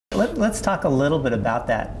let's talk a little bit about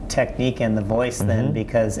that technique and the voice then,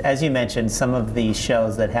 because as you mentioned, some of the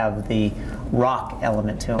shows that have the rock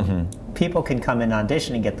element to them, people can come in,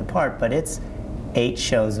 audition and get the part, but it's 8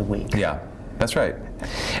 shows a week. Yeah, that's right.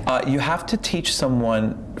 You have to teach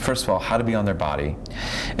someone, first of all, how to be on their body,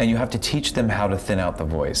 and you have to teach them how to thin out the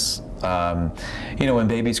voice. You know, when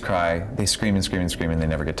babies cry, they scream and scream and scream and they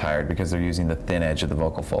never get tired because they're using the thin edge of the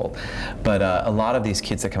vocal fold. But a lot of these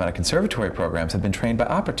kids that come out of conservatory programs have been trained by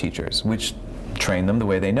opera teachers, which train them the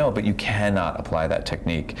way they know, but you cannot apply that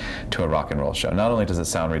technique to a rock and roll show. Not only does it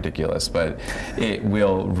sound ridiculous, but it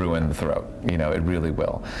will ruin the throat. You know, it really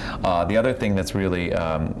will. The other thing that's really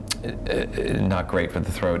not great for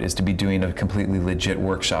the throat is to be doing a completely legit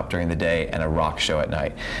workshop during the day and a rock show at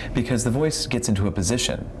night, because the voice gets into a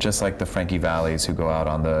position, just like the Frankie Vallis who go out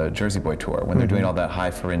on the Jersey Boy tour. When they're doing all that high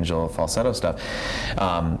pharyngeal falsetto stuff,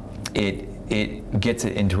 it gets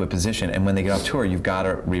it into a position, and when they get off tour, you've got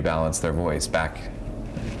to rebalance their voice back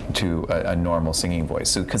to a normal singing voice,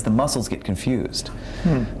 so because the muscles get confused.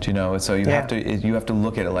 Do you know? So you have to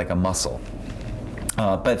look at it like a muscle.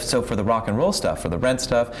 But so for the rock and roll stuff, for the Rent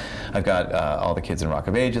stuff, I've got all the kids in Rock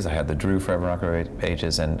of Ages. I had the Drew Forever Rock of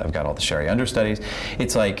Ages, and I've got all the Sherry understudies.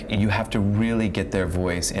 It's like you have to really get their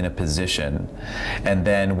voice in a position, and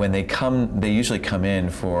then when they come, they usually come in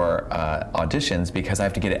for auditions, because I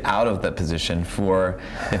have to get it out of that position for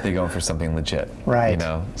if they go in for something legit. Right. You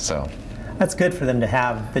know, so. That's good for them to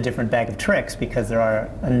have the different bag of tricks, because there are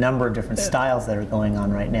a number of different styles that are going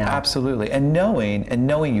on right now. Absolutely, and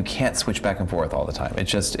knowing you can't switch back and forth all the time.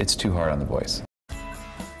 It's too hard on the voice.